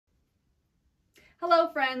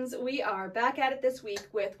Hello friends, we are back at it this week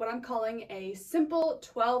with what I'm calling a simple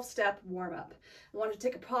 12-step warm-up. I wanted to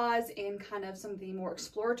take a pause in kind of some of the more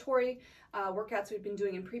exploratory workouts we've been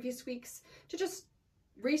doing in previous weeks to just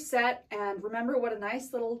reset and remember what a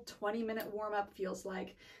nice little 20-minute warm-up feels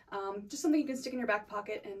like. Just something you can stick in your back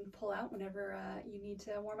pocket and pull out whenever you need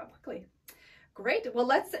to warm up quickly. Great, well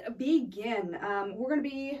let's begin. We're going to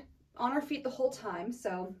be on our feet the whole time,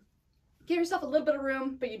 so give yourself a little bit of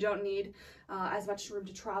room, but you don't need as much room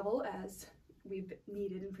to travel as we've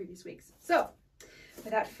needed in previous weeks. So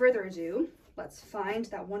without further ado, let's find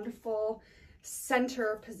that wonderful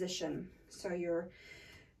center position. So your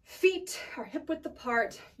feet are hip width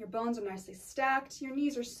apart, your bones are nicely stacked, your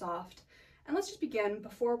knees are soft. And let's just begin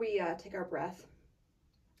before we take our breath,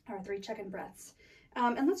 our 3 check-in breaths.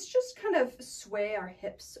 And let's just kind of sway our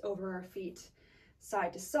hips over our feet,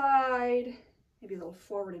 side to side, maybe a little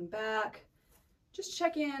forward and back. Just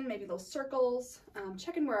check in, maybe little circles.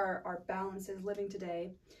 Check in where our balance is living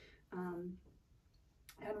today. And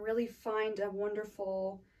really find a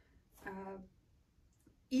wonderful,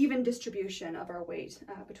 even distribution of our weight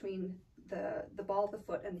between the ball of the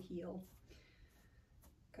foot and the heel.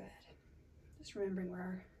 Good. Just remembering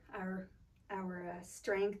where our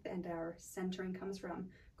strength and our centering comes from.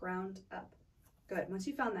 Ground up. Good. Once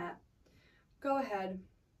you found that, go ahead.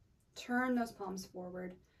 Turn those palms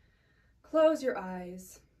forward. Close your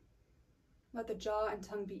eyes. Let the jaw and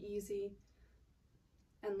tongue be easy.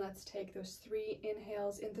 And let's take those 3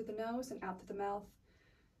 inhales in through the nose and out through the mouth,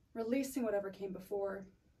 releasing whatever came before,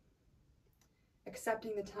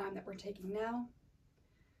 accepting the time that we're taking now,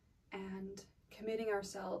 and committing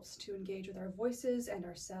ourselves to engage with our voices and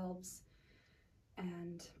ourselves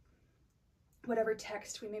and whatever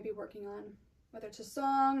text we may be working on, whether it's a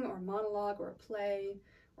song or a monologue or a play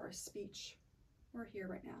or a speech. We're here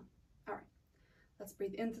right now. All right, let's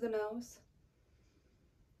breathe in through the nose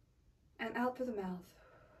and out through the mouth.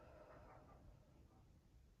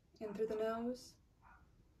 In through the nose,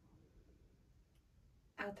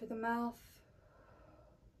 out through the mouth.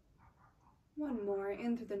 One more,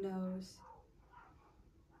 in through the nose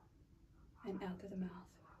and out through the mouth.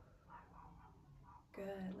 Good,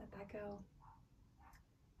 let that go.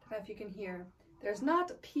 I don't know if you can hear, there's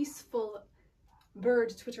not peaceful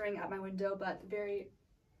bird twittering out my window, but very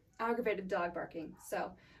aggravated dog barking.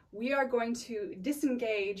 So we are going to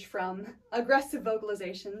disengage from aggressive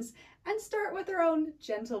vocalizations and start with our own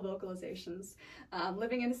gentle vocalizations.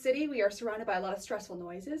 Living in a city, we are surrounded by a lot of stressful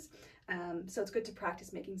noises, so it's good to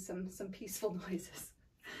practice making some peaceful noises.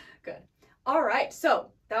 Good. All right,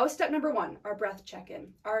 so that was step number 1, our breath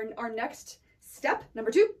check-in. Our next step,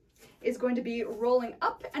 number 2, is going to be rolling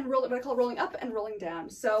up and what I call rolling up and rolling down.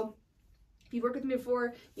 So if you've worked with me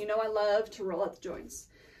before, you know I love to roll out the joints.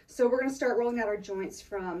 So we're going to start rolling out our joints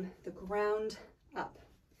from the ground up.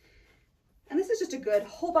 And this is just a good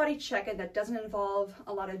whole body check-in that doesn't involve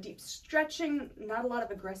a lot of deep stretching, not a lot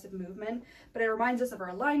of aggressive movement, but it reminds us of our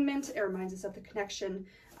alignment. It reminds us of the connection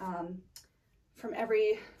from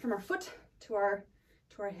our foot to our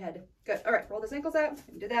head. Good. All right, roll those ankles out. You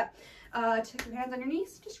can do that. Take your hands on your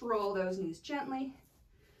knees. Just roll those knees gently,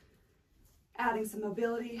 adding some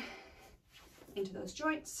mobility into those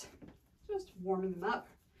joints, just warming them up,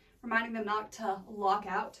 reminding them not to lock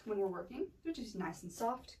out when we're working, which is nice and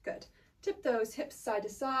soft. Good. Tip those hips side to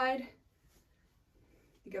side.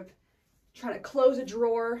 Think of trying to close a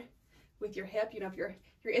drawer with your hip. You know, if you're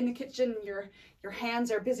in the kitchen, your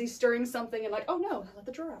hands are busy stirring something and like, oh no, let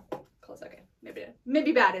the drawer out. Close. Okay,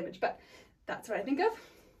 maybe bad image, but that's what I think of.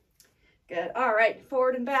 Good. All right,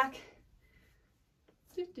 forward and back.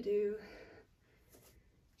 Do.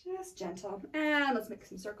 Just gentle. And let's make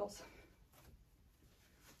some circles.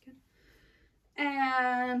 Good.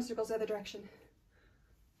 And circles the other direction.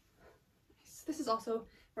 Nice. This is also,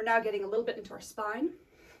 we're now getting a little bit into our spine.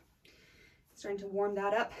 Starting to warm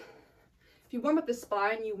that up. If you warm up the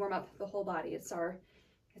spine, you warm up the whole body. It's our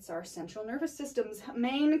central nervous system's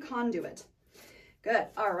main conduit. Good.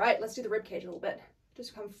 All right, let's do the rib cage a little bit.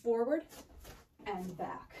 Just come forward and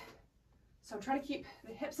back. So I'm trying to keep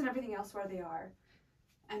the hips and everything else where they are,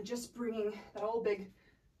 and just bringing that old big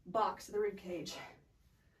box of the rib cage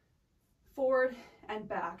forward and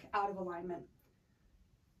back out of alignment.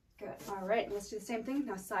 Good. All right, let's do the same thing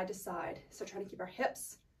now, side to side. So trying to keep our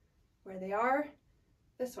hips where they are.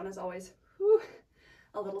 This one is always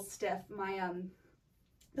a little stiff.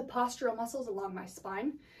 The postural muscles along my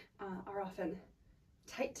spine are often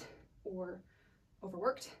tight or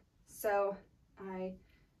overworked, so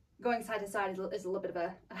going side to side is a little bit of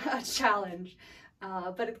a challenge,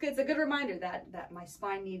 but it's a good reminder that my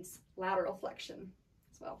spine needs lateral flexion.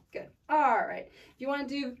 well. Good. All right. If you want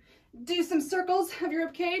to do some circles of your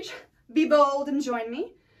rib cage, be bold and join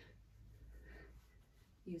me.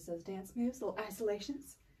 Use those dance moves, little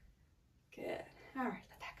isolations. Good. All right,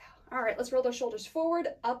 let that go. All right, let's roll those shoulders forward,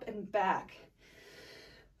 up and back.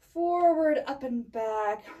 Forward, up and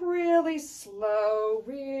back. Really slow,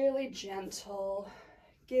 really gentle.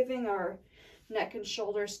 Giving our neck and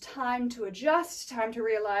shoulders time to adjust, time to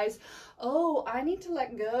realize, oh, I need to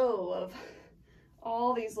let go of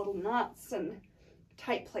all these little knots and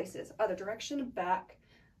tight places. Other direction, back,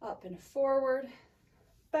 up and forward,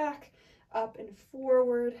 back, up and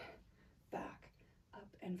forward, back,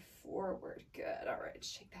 up and forward. Good. All right,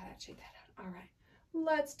 shake that out, shake that out. All right,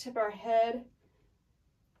 let's tip our head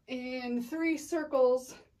in 3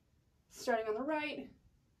 circles, starting on the right,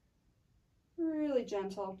 really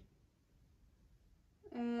gentle.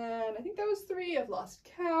 And I think that was 3, I've lost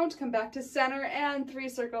count. Come back to center and 3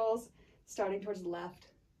 circles, starting towards the left.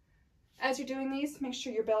 As you're doing these, make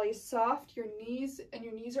sure your belly is soft, your knees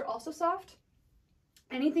are also soft.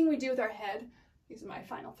 Anything we do with our head, these are my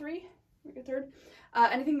final 3, your third.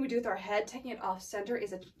 Anything we do with our head, taking it off center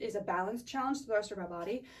is a balance challenge to the rest of our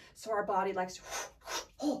body. So our body likes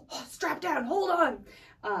to strap down, hold on.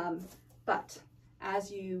 But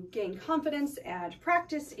as you gain confidence and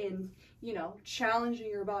practice in, you know, challenging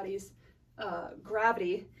your body's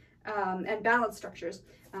gravity and balance structures,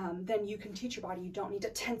 then you can teach your body you don't need to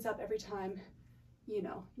tense up every time, you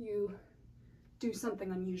know, you do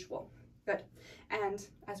something unusual. Good. And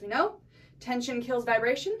as we know, tension kills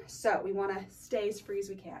vibration, so we want to stay as free as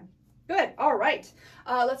we can. Good. All right.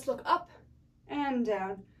 Let's look up and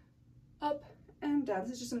down, up and down.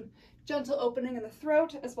 This is just some gentle opening in the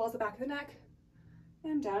throat as well as the back of the neck,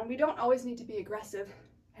 and down. We don't always need to be aggressive.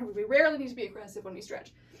 We rarely need to be aggressive when we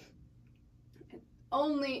stretch. And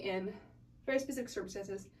only in very specific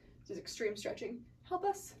circumstances does extreme stretching help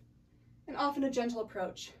us. And often a gentle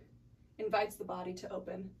approach invites the body to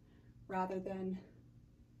open rather than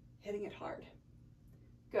hitting it hard.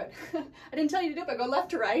 Good. I didn't tell you to do it, but go left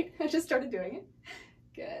to right. I just started doing it.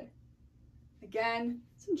 Good. Again,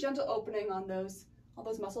 some gentle opening on all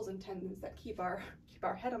those muscles and tendons that keep our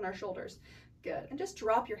head on our shoulders. Good. And just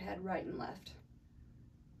drop your head right and left.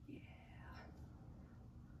 Yeah.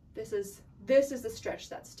 This is the stretch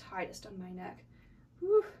that's tightest on my neck.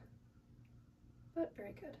 Whew. But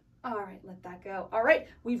very good. All right, let that go. All right,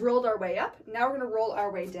 we've rolled our way up. Now we're gonna roll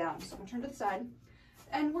our way down. So I'm gonna turn to the side,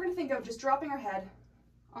 and we're gonna think of just dropping our head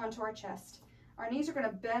onto our chest. Our knees are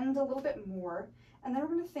gonna bend a little bit more, and then we're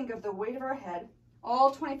gonna think of the weight of our head,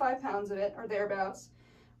 all 25 pounds of it, or thereabouts,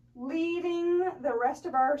 leading the rest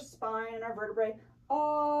of our spine and our vertebrae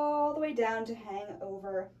all the way down to hang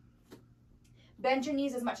over. Bend your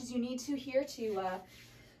knees as much as you need to here to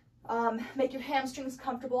make your hamstrings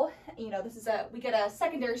comfortable. You know, we get a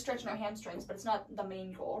secondary stretch in our hamstrings, but it's not the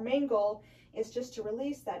main goal. Our main goal is just to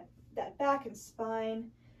release that back and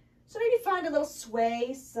spine. So maybe find a little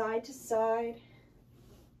sway side to side.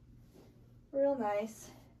 Real nice.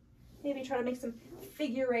 Maybe try to make some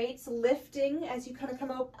figure 8s, lifting as you kind of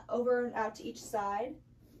come over and out to each side.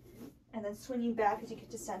 And then swinging back as you get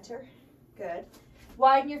to center. Good.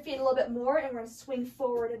 Widen your feet a little bit more, and we're going to swing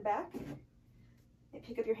forward and back. And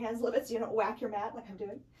pick up your hands a little bit so you don't whack your mat like I'm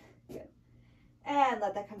doing. Good. And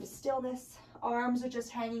let that come to stillness. Arms are just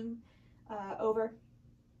hanging over.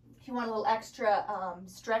 If you want a little extra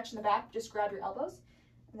stretch in the back, just grab your elbows.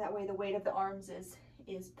 And that way the weight of the arms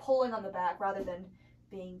is pulling on the back rather than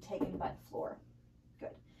being taken by the floor.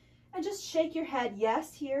 Good. And just shake your head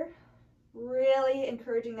yes here. Really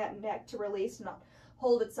encouraging that neck to release, not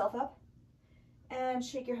hold itself up. And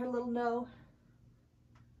shake your head a little no.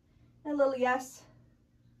 And a little yes.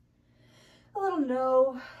 A little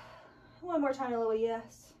no. One more time, a little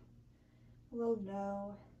yes. A little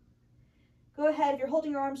no. Go ahead, if you're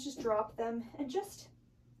holding your arms, just drop them and just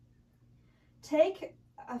take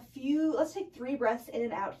let's take 3 breaths in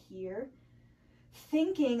and out here.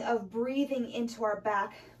 Thinking of breathing into our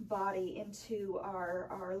back body, into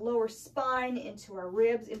our lower spine, into our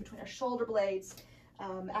ribs, in between our shoulder blades.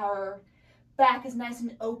 Our back is nice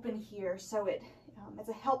and open here, so it's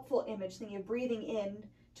a helpful image, thinking of breathing in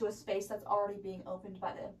to a space that's already being opened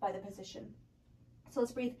by the position. So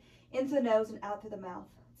let's breathe in through the nose and out through the mouth.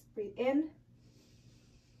 Let's breathe in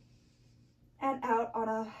and out on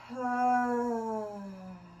a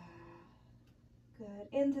good.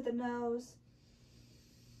 In through the nose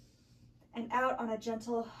and out on a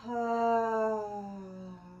gentle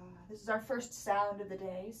This is our first sound of the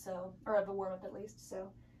day, or of the warm-up at least, so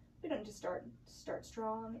we don't need to start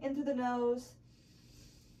strong. In through the nose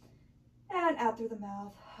and out through the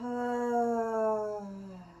mouth.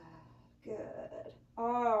 Good.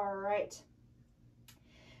 All right.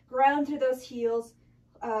 Ground through those heels,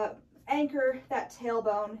 anchor that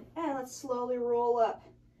tailbone, and let's slowly roll up,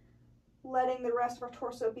 letting the rest of our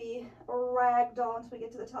torso be a ragdoll until we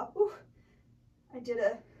get to the top. Ooh, I did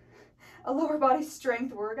a lower body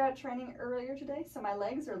strength workout training earlier today, so my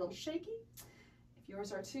legs are a little shaky. If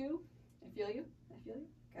yours are too, I feel you, I feel you.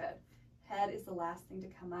 Good. Head is the last thing to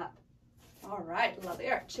come up. All right, lovely.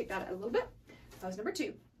 All right, shake that out a little bit. That was number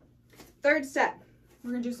 2. Third set,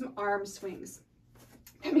 we're gonna do some arm swings.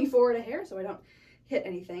 Coming forward a hair so I don't hit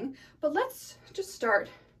anything, but let's just start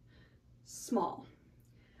small.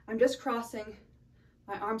 I'm just crossing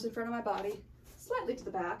my arms in front of my body, slightly to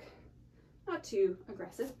the back, not too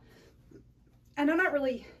aggressive. And I'm not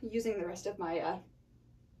really using the rest of my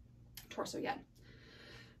torso yet.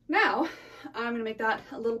 Now, I'm gonna make that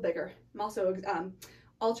a little bigger. I'm also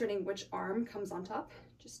alternating which arm comes on top,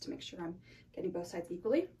 just to make sure I'm getting both sides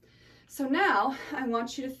equally. So now, I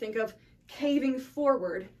want you to think of caving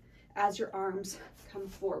forward as your arms come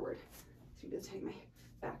forward. So you just take my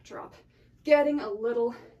backdrop. Getting a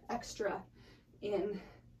little extra in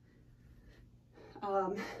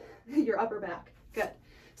your upper back. Good.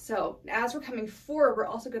 So as we're coming forward, we're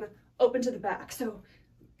also gonna open to the back. So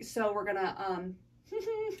we're gonna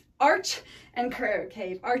arch and curve,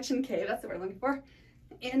 cave, arch and cave. That's what we're looking for.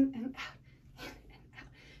 In and out, in and out.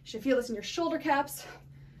 You should feel this in your shoulder caps,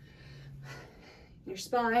 your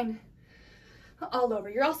spine, all over.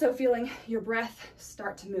 You're also feeling your breath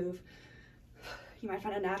start to move. You might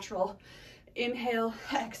find a natural inhale,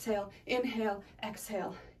 exhale, inhale,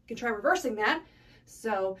 exhale. You can try reversing that.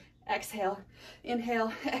 So exhale,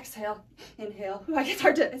 inhale, exhale, inhale. Ooh, it's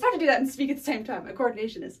hard to do that and speak at the same time. My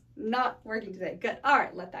coordination is not working today. Good. All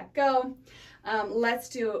right, let that go. Let's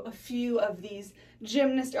do a few of these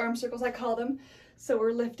gymnast arm circles, I call them. So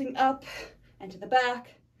we're lifting up and to the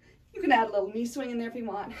back. You can add a little knee swing in there if you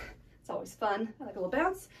want. It's always fun. I like a little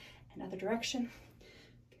bounce. Another direction.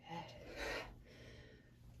 Good.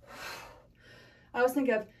 I always think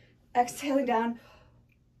of exhaling down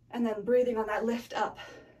and then breathing on that lift up.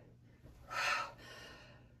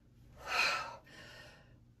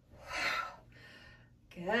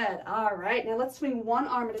 Good. All right. Now let's swing one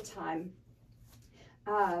arm at a time.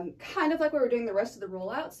 Kind of like what we're doing the rest of the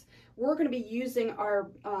rollouts. We're going to be using our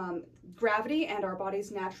gravity and our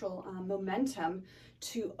body's natural momentum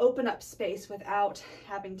to open up space without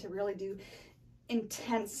having to really do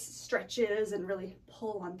intense stretches and really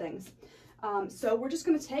pull on things. So we're just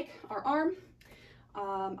going to take our arm.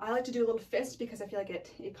 I like to do a little fist because I feel like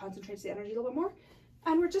it concentrates the energy a little bit more.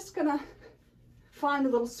 And we're just going to find a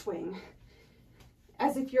little swing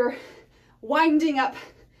as if you're winding up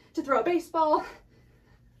to throw a baseball.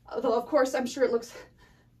 Although, of course, I'm sure it looks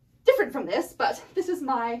different from this, but this is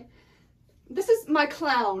my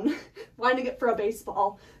clown winding up for a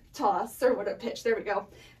baseball toss or whatever pitch. There we go.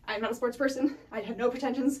 I'm not a sports person. I have no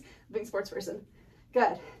pretensions of being a sports person.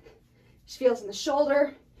 Good. She feels in the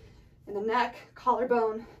shoulder, in the neck,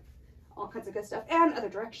 collarbone, all kinds of good stuff. And other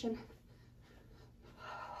direction.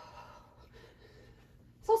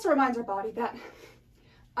 This also reminds our body that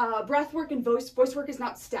breath work and voice work is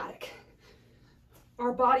not static.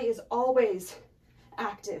 Our body is always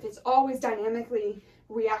active. It's always dynamically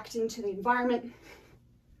reacting to the environment.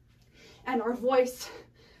 And our voice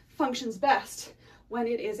functions best when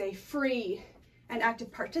it is a free and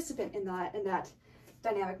active participant in that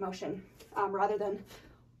dynamic motion, rather than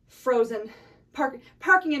frozen.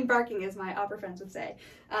 Parking and barking, as my opera friends would say.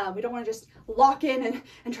 We don't want to just lock in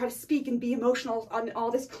and try to speak and be emotional on all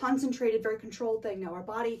this concentrated, very controlled thing. No, our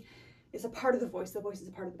body is a part of the voice. The voice is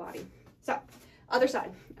a part of the body. So, other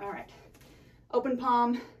side. All right. Open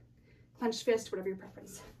palm, clenched fist, whatever your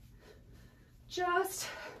preference. Just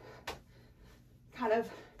kind of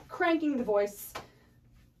cranking the voice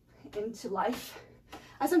into life.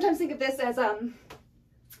 I sometimes think of this as,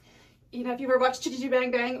 you know, if you ever watched Chitty Chitty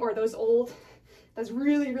Bang Bang, or those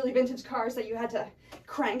really, really vintage cars that you had to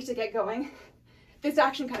crank to get going. This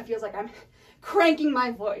action kind of feels like I'm cranking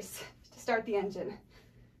my voice to start the engine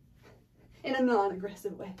in a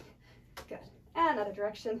non-aggressive way. Good. And other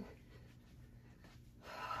direction.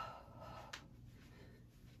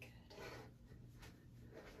 Good.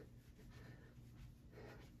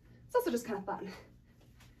 It's also just kind of fun.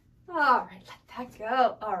 All right, let that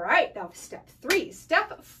go. All right, now step 3.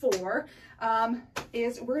 Step 4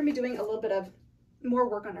 is we're gonna be doing a little bit of more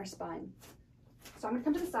work on our spine. So I'm gonna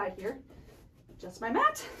come to the side here, adjust my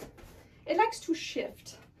mat. It likes to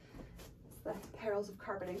shift. It's the perils of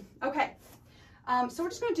carpeting. Okay, so we're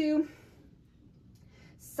just gonna do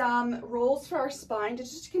some rolls for our spine to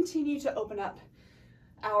just continue to open up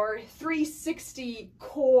our 360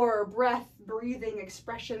 core breath, breathing,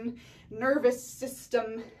 expression, nervous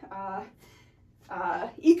system,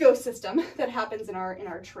 ecosystem that happens in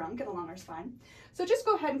our trunk and along our spine. So just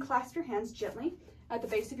go ahead and clasp your hands gently at the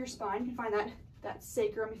base of your spine. You can find that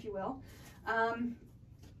sacrum, if you will. And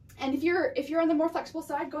if you're on the more flexible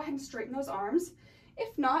side, go ahead and straighten those arms.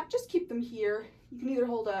 If not, just keep them here. You can either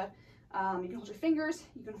hold you can hold your fingers.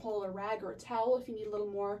 You can hold a rag or a towel if you need a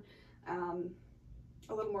little more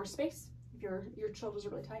space. If your shoulders are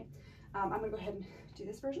really tight. I'm gonna go ahead and do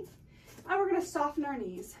this version, and we're gonna soften our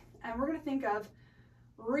knees, and we're gonna think of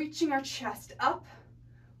reaching our chest up,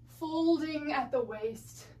 folding at the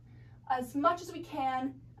waist as much as we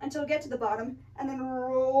can until we get to the bottom, and then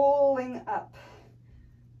rolling up.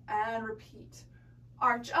 And repeat.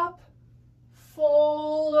 Arch up,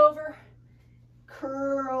 fold over,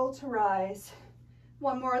 curl to rise.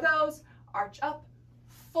 One more of those. Arch up,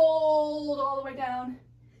 fold all the way down,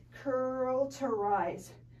 curl to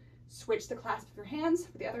rise. Switch the clasp of your hands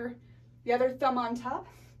with the other thumb on top.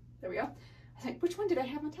 There we go. I think, which one did I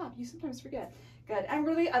have on top? You sometimes forget. Good. And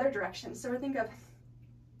we're the other direction. So think of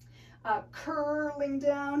curling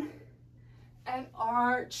down and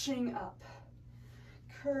arching up.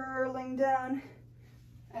 Curling down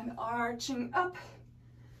and arching up,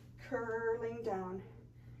 curling down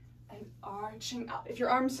and arching up. If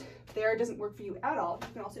your arms there doesn't work for you at all, you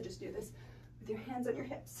can also just do this with your hands on your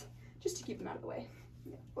hips, just to keep them out of the way.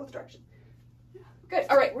 Yeah, both directions. Yeah. Good.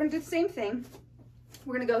 All right, we're gonna do the same thing.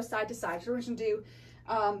 We're gonna go side to side. So we're gonna do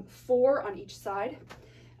 4 on each side.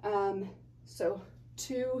 So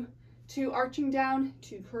two arching down,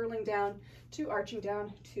 2 curling down, 2 arching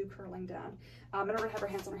down, 2 curling down. And we're gonna have our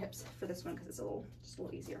hands on our hips for this one because it's just a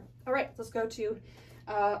little easier. All right, let's go to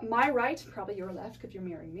my right, probably your left because you're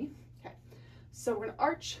mirroring me. Okay, so we're gonna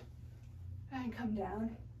arch and come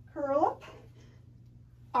down, curl up,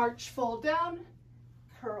 arch, fold down,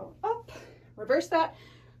 curl up, reverse that,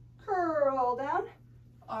 curl down,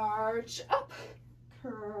 arch up,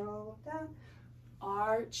 curl down,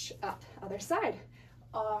 arch up. Other side,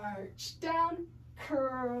 arch down,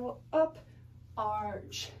 curl up,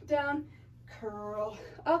 arch down, curl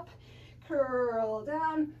up, curl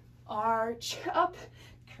down, arch up,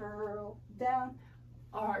 curl down,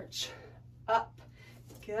 arch up.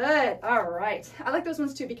 Good. All right. I like those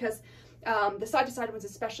ones too because the side to side ones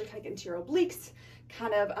especially kind of get into your obliques.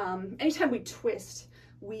 Kind of anytime we twist,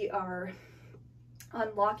 we are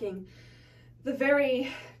unlocking the very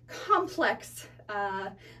complex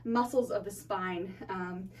muscles of the spine.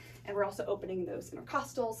 And we're also opening those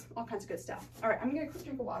intercostals, all kinds of good stuff. All right, I'm gonna get a quick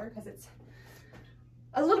drink of water because it's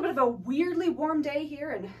a little bit of a weirdly warm day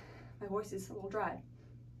here and my voice is a little dry.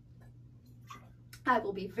 I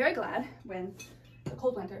will be very glad when the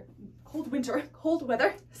cold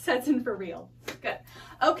weather sets in for real. Good.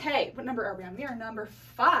 Okay, what number are we on? We are number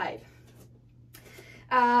 5.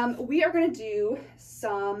 We are gonna do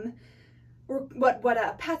some, what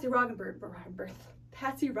Patsy Roddenberg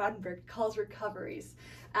calls recoveries.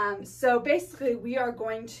 So basically we are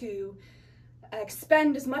going to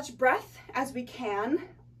expend as much breath as we can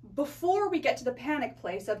before we get to the panic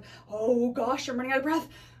place of, oh gosh, I'm running out of breath.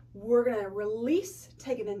 We're gonna release,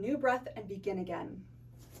 take in a new breath and begin again.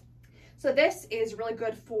 So this is really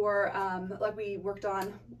good for, like we worked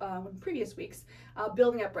on in previous weeks,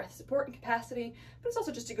 building up breath support and capacity, but it's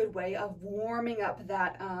also just a good way of warming up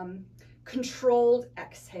that controlled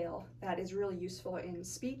exhale that is really useful in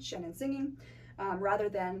speech and in singing, rather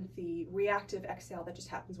than the reactive exhale that just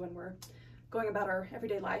happens when we're going about our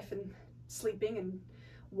everyday life and sleeping and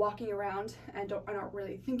walking around and aren't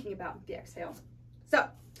really thinking about the exhale. So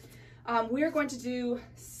we are going to do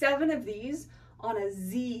 7 of these on a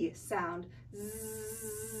Z sound.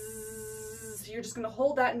 Zzz. You're just going to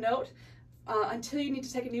hold that note until you need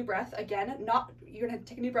to take a new breath. Again, you're going to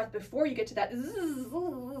take a new breath before you get to that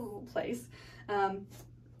zzz place.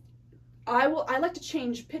 I like to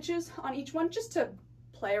change pitches on each one just to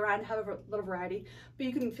play around and have a little variety, but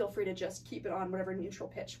you can feel free to just keep it on whatever neutral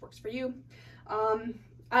pitch works for you.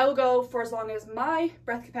 I will go for as long as my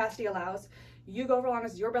breath capacity allows. You go for as long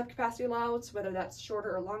as your breath capacity allows, whether that's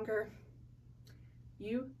shorter or longer.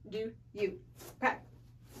 You do you. Okay,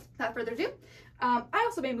 without further ado, I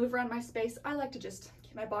also may move around my space. I like to just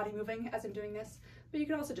keep my body moving as I'm doing this, but you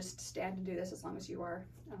can also just stand and do this as long as you are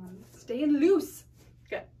staying loose.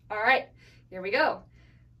 Good. All right, here we go.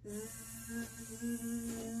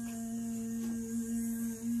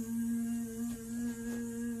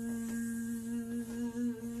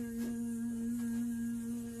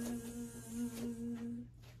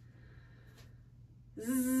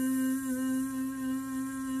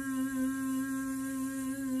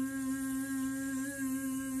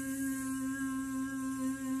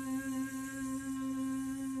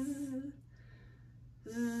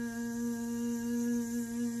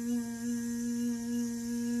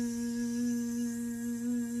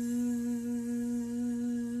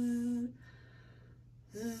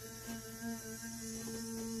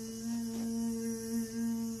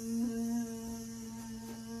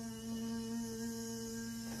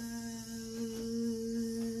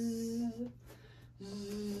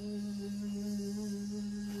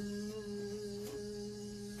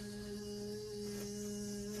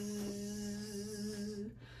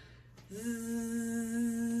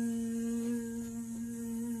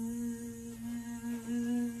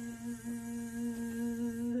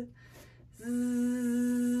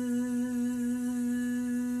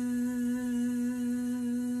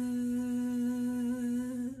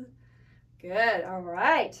 Good, all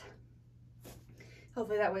right.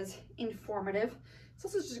 Hopefully that was informative. It's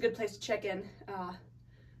also just a good place to check in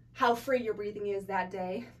how free your breathing is that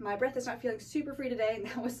day. My breath is not feeling super free today, and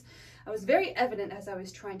that was very evident as I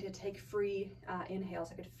was trying to take free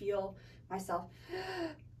inhales. I could feel myself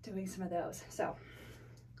doing some of those. So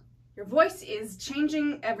your voice is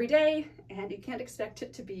changing every day, and you can't expect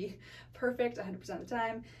it to be perfect 100% of the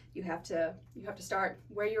time. You have to start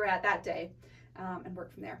where you're at that day and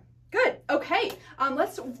work from there. Good. Okay.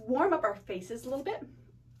 Let's warm up our faces a little bit.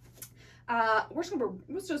 We're just gonna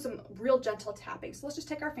do some real gentle tapping. So let's just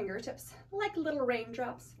take our fingertips like little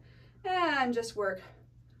raindrops and just work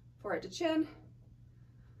forehead to chin.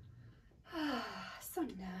 So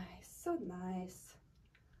nice, so nice.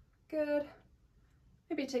 Good.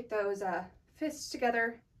 Maybe take those fists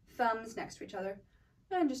together, thumbs next to each other,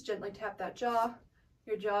 and just gently tap that jaw.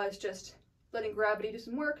 Your jaw is just letting gravity do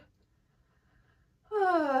some work.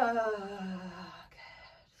 Good.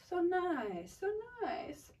 So nice, so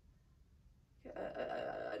nice.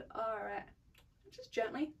 Good. All right. Just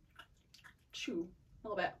gently chew a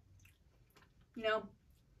little bit. You know,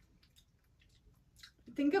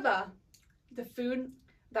 think of the food,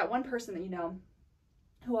 that one person that you know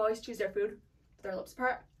who always chews their food with their lips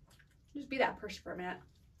apart. Just be that person for a minute.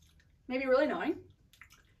 Maybe really annoying,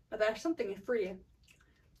 but there's something free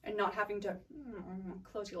and not having to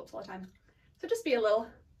close your lips all the time. So just be a little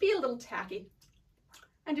tacky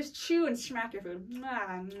and just chew and smack your food.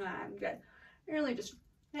 Good. Really just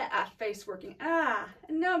that face working.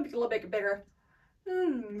 And now make it a little bit bigger.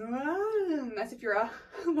 As if you're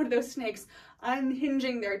one of those snakes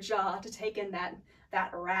unhinging their jaw to take in that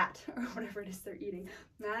rat or whatever it is they're eating.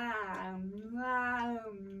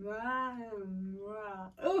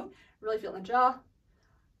 Oh, really feeling the jaw.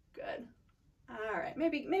 Good. All right,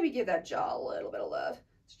 maybe give that jaw a little bit of love.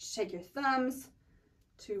 So just take your thumbs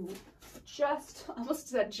to just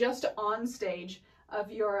on stage of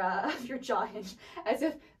your jaw hinge, as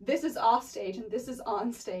if this is off stage and this is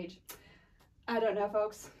on stage. I don't know,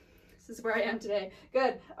 folks. This is where I am today.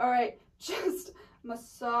 Good. All right, just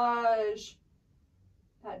massage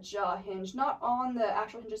that jaw hinge, not on the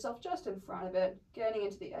actual hinge itself, just in front of it, getting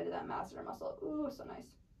into the edge of that masseter muscle. Ooh, so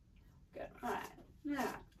nice. Good. All right.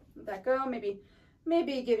 Yeah. Let that go.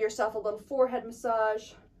 Maybe give yourself a little forehead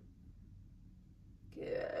massage.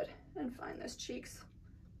 Good. And find those cheeks.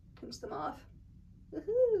 Pinch them off.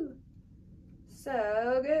 Woohoo!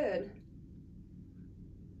 So good.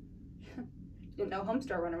 You didn't know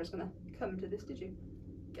Homestar Runner was gonna come to this, did you?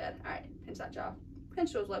 Good. All right. Pinch that jaw.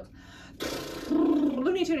 Pinch those lips.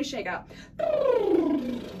 Looney Toony shake out.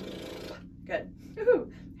 Good.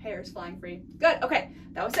 Woohoo! Hair is flying free. Good. Okay.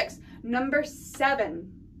 That was 6. Number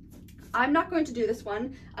 7. I'm not going to do this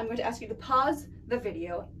one. I'm going to ask you to pause the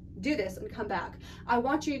video, do this, and come back. I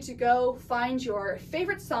want you to go find your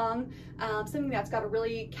favorite song, something that's got a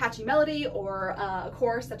really catchy melody or a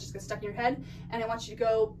chorus that just gets stuck in your head, and I want you to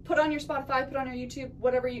go put on your Spotify, put on your YouTube,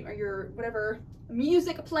 whatever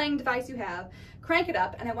music playing device you have, crank it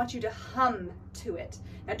up, and I want you to hum to it.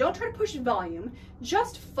 Now don't try to push volume,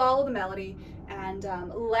 just follow the melody and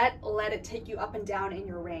let it take you up and down in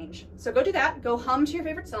your range. So go do that, go hum to your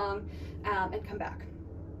favorite song, and come back.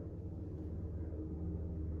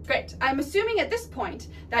 Great. I'm assuming at this point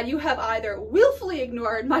that you have either willfully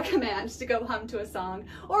ignored my commands to go hum to a song,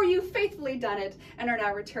 or you've faithfully done it and are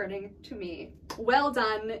now returning to me. Well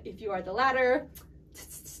done if you are the latter,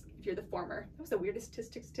 if you're the former. That was the weirdest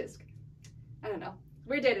tisk. I don't know.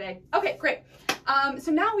 Weird day today. Okay, great.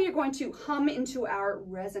 So now we are going to hum into our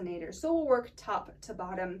resonator. So we'll work top to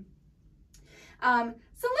bottom.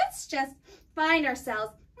 So let's just find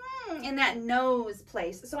ourselves in that nose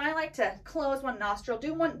place. So I like to close one nostril,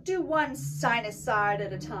 do one sinus side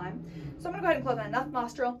at a time. So I'm gonna go ahead and close my left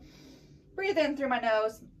nostril, breathe in through my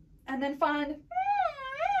nose, and then find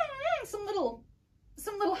some little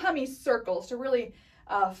hummy circles to really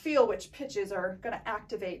feel which pitches are gonna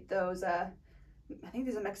activate those. I think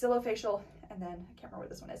these are maxillofacial, and then I can't remember what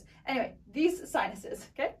this one is. Anyway, these sinuses,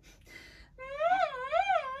 okay?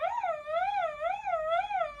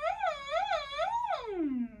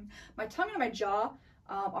 My tongue and my jaw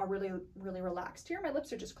are really relaxed here. My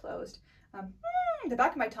lips are just closed. The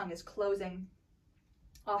back of my tongue is closing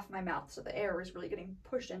off my mouth, so the air is really getting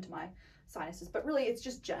pushed into my sinuses. But really, it's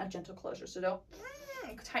just a gentle closure, so don't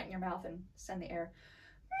tighten your mouth and send the air.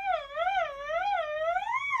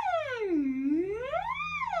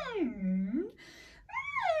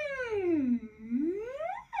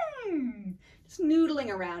 Just noodling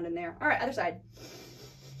around in there. All right, other side.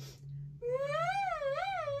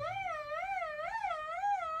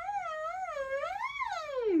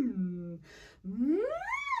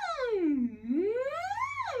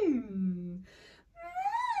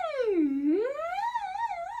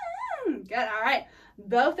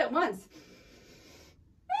 Both at once.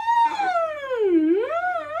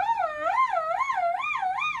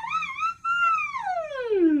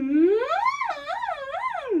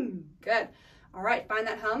 Good. All right, find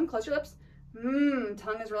that hum. Close your lips.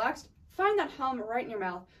 Tongue is relaxed. Find that hum right in your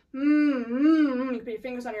mouth. You can put your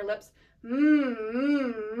fingers on your lips.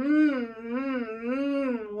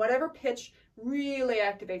 Whatever pitch really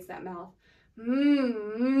activates that mouth.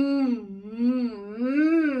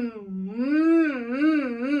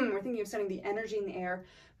 We're thinking of sending the energy in the air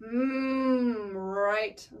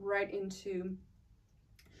right into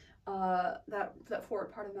that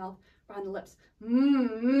forward part of the mouth, behind the lips.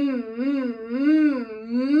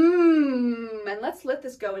 And let's let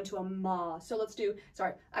this go into a ma. So let's do,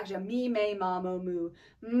 sorry, actually a me, may, ma, mo, moo.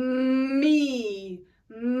 Me,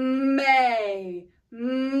 may,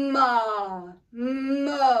 ma,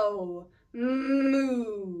 mo,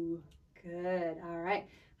 moo. Good. All right.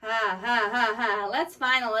 Ha, ha, ha, ha. Let's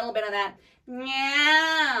find a little bit of that.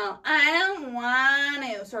 No, I don't want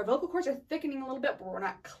to. So our vocal cords are thickening a little bit, but we're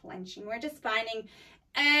not clenching. We're just finding,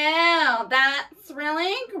 oh, that's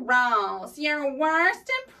really gross. Your worst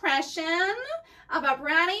impression of a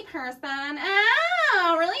bratty person.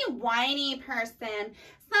 Oh, really whiny person.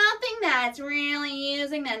 Something that's really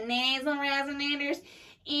using the nasal resonators.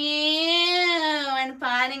 Ew, and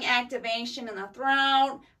finding activation in the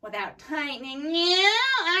throat without tightening. Ew,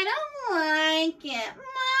 I don't like it.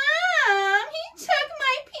 Mom, he took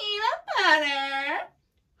my peanut butter.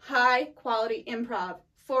 High quality improv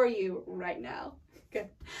for you right now.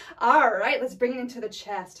 Good. All right, let's bring it into the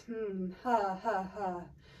chest. Ha, ha, ha.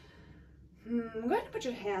 Go ahead and put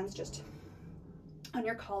your hands just on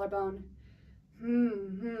your collarbone.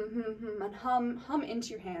 And hum into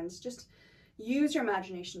your hands. Just use your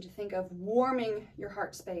imagination to think of warming your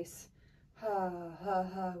heart space. Ha, ha,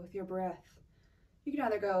 ha, with your breath. You can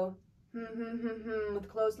either go with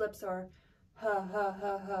closed lips or ha, ha,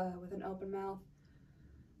 ha, ha, with an open mouth.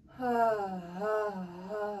 Ha, ha,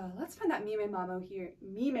 ha. Let's find that me, may, ma, mo here.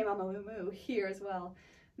 Me, may, ma, mo, moo here as well.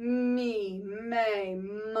 Me, may,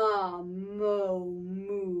 ma, mo,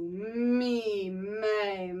 moo. Me,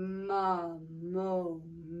 may, ma, mo,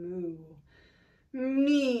 moo.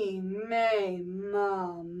 Me, may,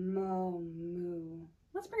 ma, mo, moo.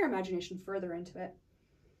 Let's bring our imagination further into it.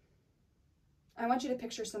 I want you to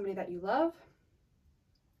picture somebody that you love,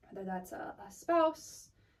 whether that's a spouse,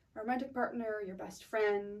 a romantic partner, your best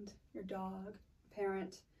friend, your dog,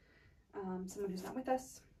 parent, someone who's not with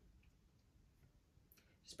us.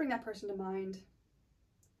 Just bring that person to mind.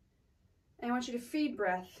 And I want you to feed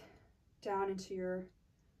breath down into your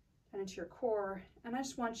core. And I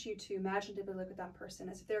just want you to imaginatively look at that person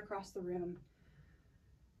as if they're across the room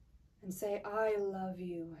and say, I love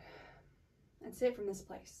you. And say it from this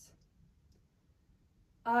place.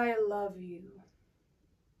 I love you.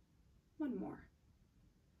 One more.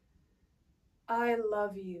 I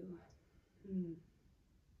love you.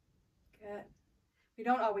 Good. We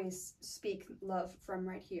don't always speak love from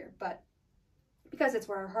right here, but because it's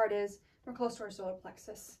where our heart is, we're close to our solar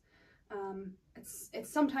plexus. It's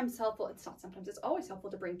sometimes helpful, it's not sometimes, it's always helpful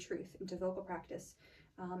to bring truth into vocal practice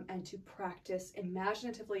and to practice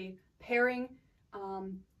imaginatively pairing,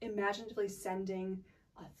 imaginatively sending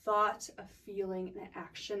a thought, a feeling, and an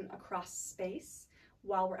action across space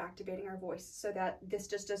while we're activating our voice so that this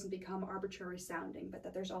just doesn't become arbitrary sounding, but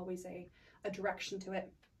that there's always a direction to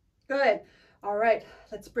it. Good. All right,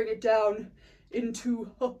 let's bring it down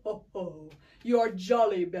into ho, ho, ho, your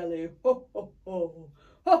jolly belly. Ho, ho, ho.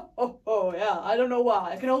 Ho, ho, ho. Yeah, I don't know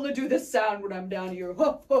why. I can only do this sound when I'm down here.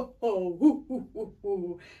 Ho, ho, ho. Hoo, hoo, hoo,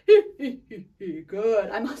 hoo. Hee, hee, hee, hee.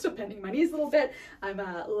 Good. I'm also bending my knees a little bit. I'm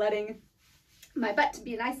letting my butt to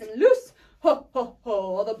be nice and loose. Ho, ho, ho.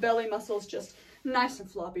 All the belly muscles just nice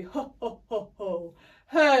and floppy. Ho, ho, ho, ho.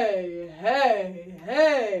 Hey, hey,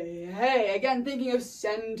 hey, hey. Again, thinking of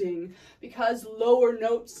sending, because lower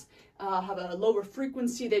notes have a lower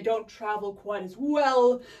frequency. They don't travel quite as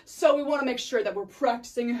well. So we want to make sure that we're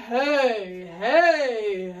practicing hey,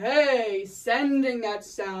 hey, hey, sending that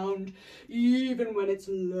sound even when it's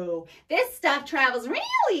low. This stuff travels real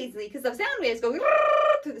easily because the sound waves go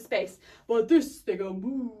through the space. But this, they go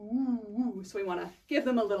moo, woo, woo. So we want to give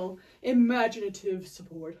them a little imaginative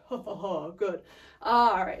support. Ha, ha, ha. Good.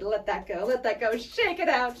 All right, let that go. Let that go. Shake it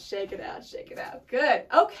out. Shake it out. Shake it out. Good.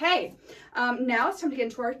 Okay. Now it's time to get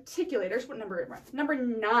into our articulators. What number? Number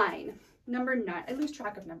 9. Number 9. I lose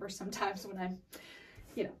track of numbers sometimes when I'm,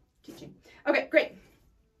 teaching. Okay, great.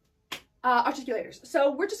 Articulators.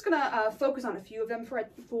 So we're just gonna focus on a few of them for a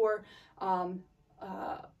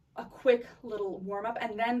quick little warm up,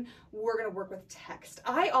 and then we're gonna work with text.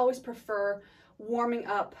 I always prefer warming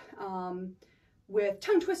up with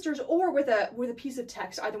tongue twisters or with a piece of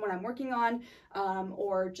text, either one I'm working on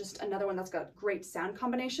or just another one that's got great sound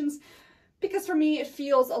combinations. Because for me, it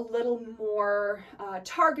feels a little more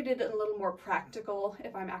targeted and a little more practical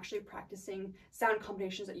if I'm actually practicing sound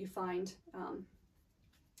combinations that you find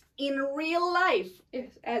in real life,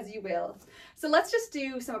 as you will. So let's just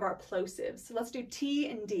do some of our plosives. So let's do T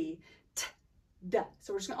and D. T, D.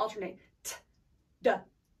 So we're just gonna alternate. T, D,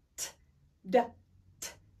 T, D, T,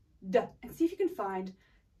 D. And see if you can find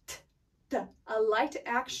T, D. A light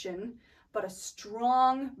action, but a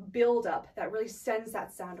strong buildup that really sends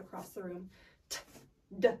that sound across the room. T,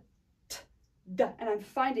 D, T, D. And I'm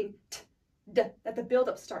finding T, D, that the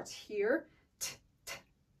buildup starts here, T, T,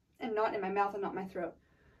 and not in my mouth and not my throat.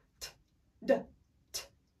 D, T,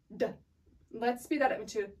 D. Let's speed that up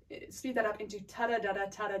into ta-da da da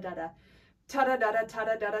ta da da da. Ta-da da da ta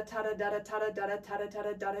da da da ta da da da ta da da da ta da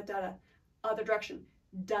da da da da. Other direction.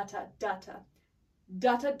 Data data.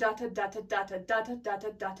 Data data data data data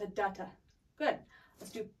data data data. Good.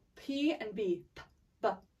 Let's do P and B. P, B,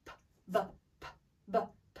 P, B, P, B, P,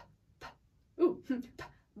 P. Ooh. P, B,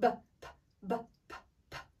 P, B, P, P,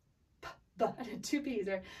 P, B. I did two P's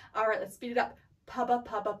there. All right, let's speed it up. Pubba,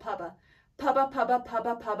 pubba, pubba. Pubba, pubba,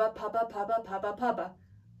 pubba, pubba, pubba, pubba, pubba, pubba.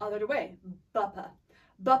 Other way. Buppa.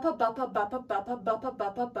 Buppa, buppa, buppa, buppa, buppa,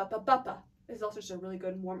 buppa, buppa, buppa. This is also just a really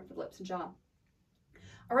good warm-up for the lips and jaw.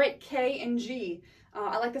 All right, K and G.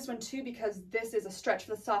 I like this one too because this is a stretch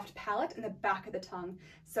for the soft palate and the back of the tongue.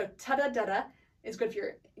 So ta-da-da-da is good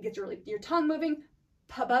for gets your tongue moving.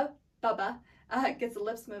 Pubba, bubba, gets the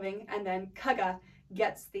lips moving, and then kaga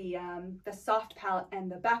gets the soft palate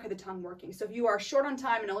and the back of the tongue working. So if you are short on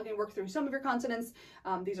time and only can work through some of your consonants,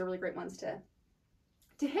 these are really great ones to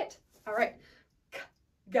hit. All right, k,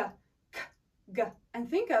 ga, k, ga. And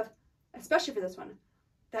think of, especially for this one,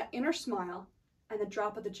 that inner smile and the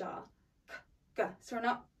drop of the jaw. K, ga. So we're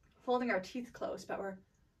not holding our teeth closed, but we're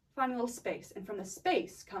finding a little space. And from the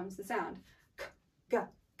space comes the sound. K, ga,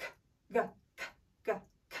 k, ga, k, ga,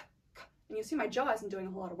 k, k. And you see my jaw isn't doing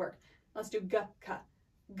a whole lot of work. Let's do ga, ka,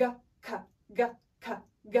 ga, ka, ga, ka,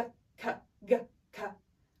 ga, ka, ga, ka.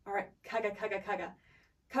 All right, kaga, kaga, kaga.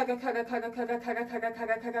 Kaga, kaga, kaga, kaga, kaga, kaga,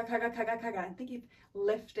 kaga, kaga, kaga, kaga, kaga. And think of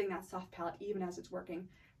lifting that soft palate even as it's working.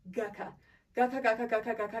 Gaka. Gaka, gaka,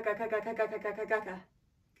 gaka, gaka, gaka, gaka, gaka, gaka, gaka.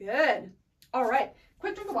 Good. All right,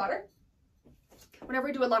 quick drink of water. Whenever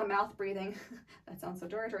we do a lot of mouth breathing, that sounds so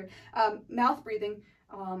derogatory, mouth breathing,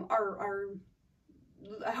 the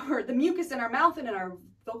mucus in our mouth and in our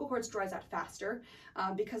vocal cords dries out faster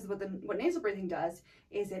because what nasal breathing does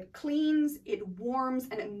is it cleans, it warms,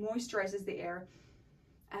 and it moisturizes the air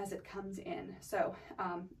as it comes in. So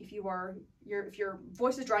if your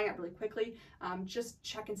voice is drying out really quickly, just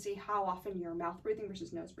check and see how often you're mouth breathing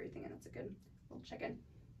versus nose breathing, and that's a good little check-in.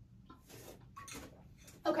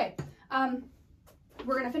 Okay,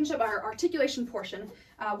 we're gonna finish up our articulation portion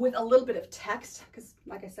with a little bit of text, because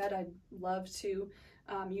like I said, I love to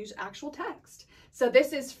use actual text. So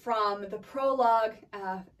this is from the prologue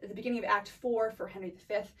at the beginning of Act 4 for Henry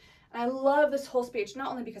V. And I love this whole speech,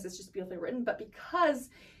 not only because it's just beautifully written, but because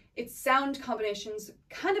its sound combinations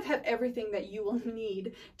kind of have everything that you will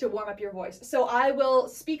need to warm up your voice. So I will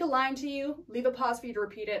speak a line to you, leave a pause for you to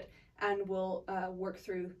repeat it, and we'll work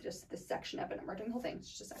through just this section of it. I'm not doing the whole thing, it's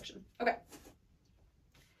just a section. Okay.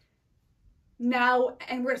 Now,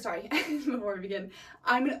 and before we begin,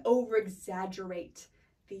 I'm gonna over-exaggerate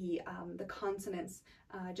the consonants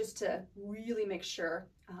just to really make sure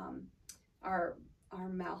our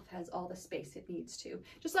mouth has all the space it needs to.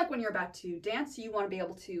 Just like when you're about to dance, you want to be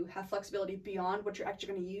able to have flexibility beyond what you're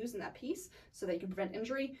actually going to use in that piece so that you can prevent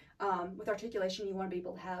injury. With articulation, you want to be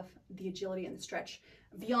able to have the agility and the stretch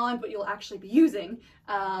beyond what you'll actually be using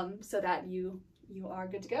so that you are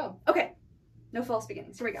good to go. Okay, no false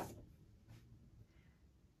beginnings. Here we go.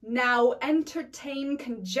 Now entertain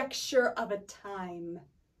conjecture of a time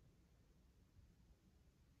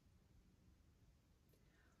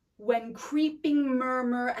when creeping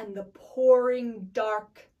murmur and the pouring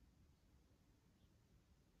dark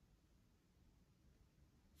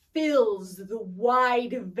fills the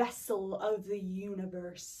wide vessel of the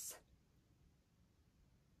universe.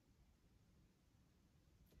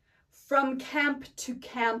 From camp to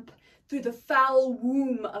camp, through the foul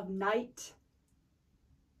womb of night,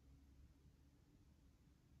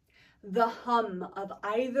 the hum of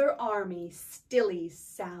either army stilly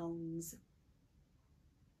sounds,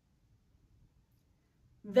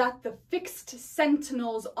 that the fixed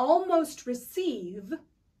sentinels almost receive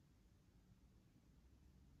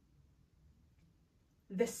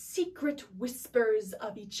the secret whispers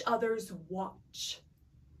of each other's watch.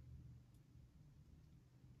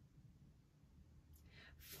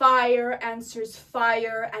 fire answers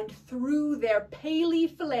fire, and through their paly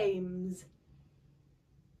flames,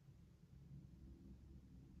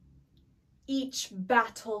 each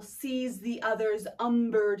battle sees the other's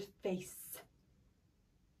umbered face.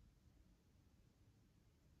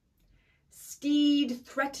 Steed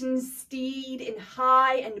threatens steed in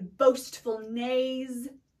high and boastful neighs.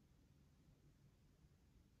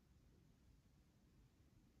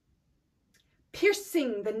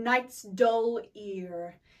 Piercing the night's dull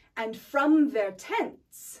ear, and from their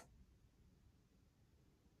tents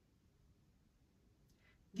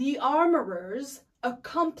the armorers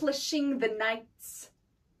accomplishing the nights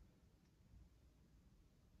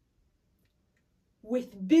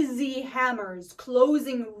with busy hammers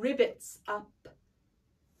closing rivets up,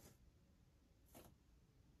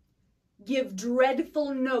 give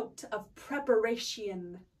dreadful note of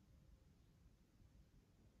preparation.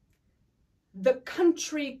 The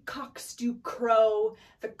country cocks do crow,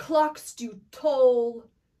 the clocks do toll,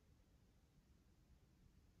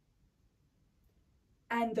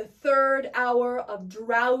 and the third hour of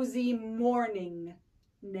drowsy morning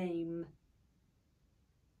name.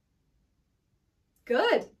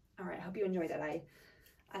 Good. All right, I hope you enjoyed that. I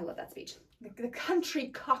love that speech. The country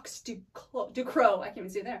cocks do crow. I can't even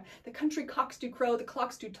see it there. The country cocks do crow, the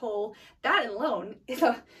clocks do toll. That alone is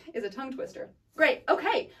a tongue twister. Great.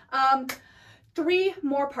 Okay. 3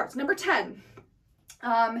 more parts. Number 10.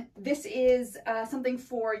 This is something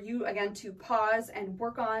for you, again, to pause and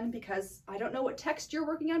work on, because I don't know what text you're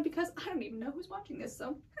working on, because I don't even know who's watching this,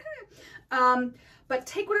 so. But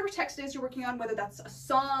take whatever text it is you're working on, whether that's a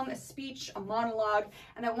song, a speech, a monologue,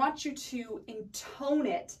 and I want you to intone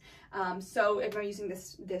it. So if I'm using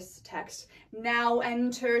this text, now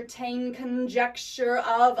entertain conjecture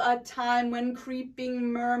of a time when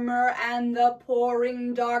creeping murmur and the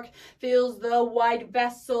pouring dark fills the wide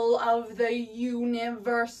vessel of the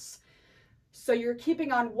universe. So you're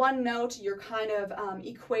keeping on one note, you're kind of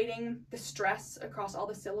equating the stress across all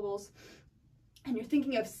the syllables, and you're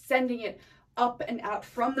thinking of sending it up and out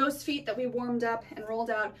from those feet that we warmed up and rolled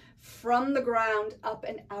out, from the ground up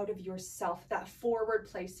and out of yourself, that forward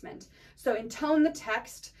placement. So intone the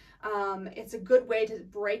text. It's a good way to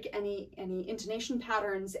break any intonation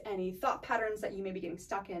patterns, any thought patterns that you may be getting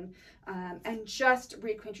stuck in, and just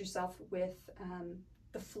reacquaint yourself with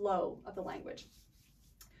the flow of the language.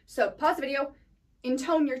 So pause the video,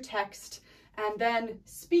 intone your text, and then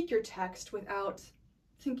speak your text without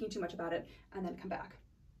thinking too much about it, and then come back.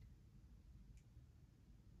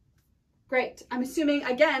 Great. I'm assuming,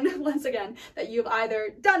 once again, that you've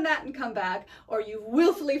either done that and come back, or you've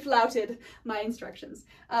willfully flouted my instructions.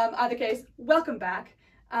 Either case, welcome back.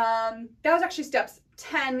 That was actually steps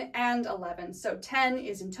 10 and 11. So 10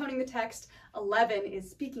 is intoning the text, 11 is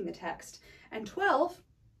speaking the text, and 12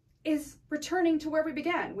 is returning to where we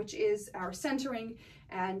began, which is our centering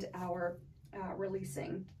and our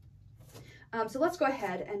releasing. So let's go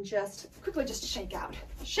ahead and just quickly shake out.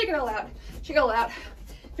 Shake it all out. Shake it all out.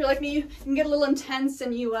 If you're like me, you can get a little intense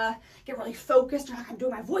and you get really focused. You're like, I'm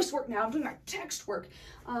doing my voice work now, I'm doing my text work.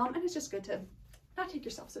 And it's just good to not take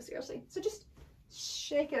yourself so seriously. So just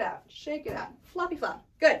shake it out, floppy flop.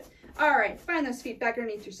 Good. All right, find those feet back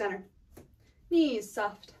underneath your center. Knees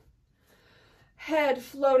soft. Head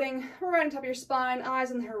floating right on top of your spine,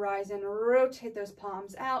 eyes on the horizon. Rotate those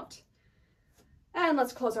palms out. And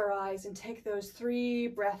let's close our eyes and take those 3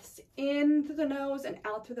 breaths in through the nose and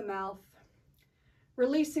out through the mouth.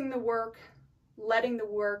 Releasing the work, letting the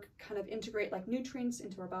work kind of integrate like nutrients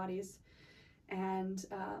into our bodies, and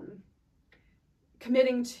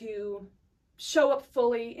committing to show up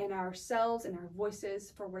fully in ourselves and our voices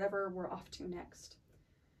for whatever we're off to next.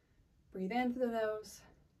 Breathe in through the nose,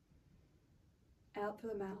 out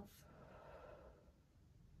through the mouth,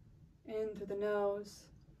 in through the nose,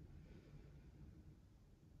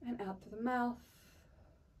 and out through the mouth.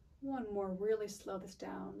 One more, really slow this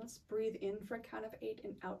down. Let's breathe in for a count of 8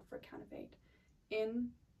 and out for a count of 8. In,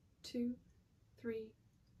 2, 3,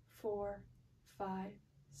 4, 5,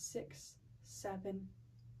 6, 7,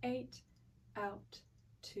 8. Out,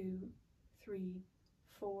 2, 3,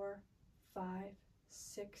 4, 5,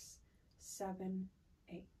 6, 7,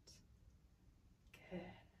 8. Good.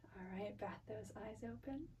 All right, bat those eyes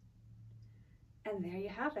open. And there you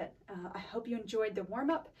have it. I hope you enjoyed the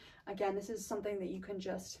warm-up. Again, this is something that you can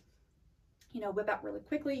just whip out really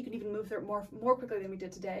quickly. You can even move through it more quickly than we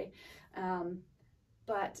did today.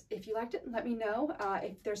 But if you liked it, let me know.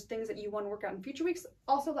 If there's things that you want to work out in future weeks,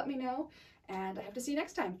 also let me know. And I hope to see you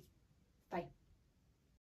next time.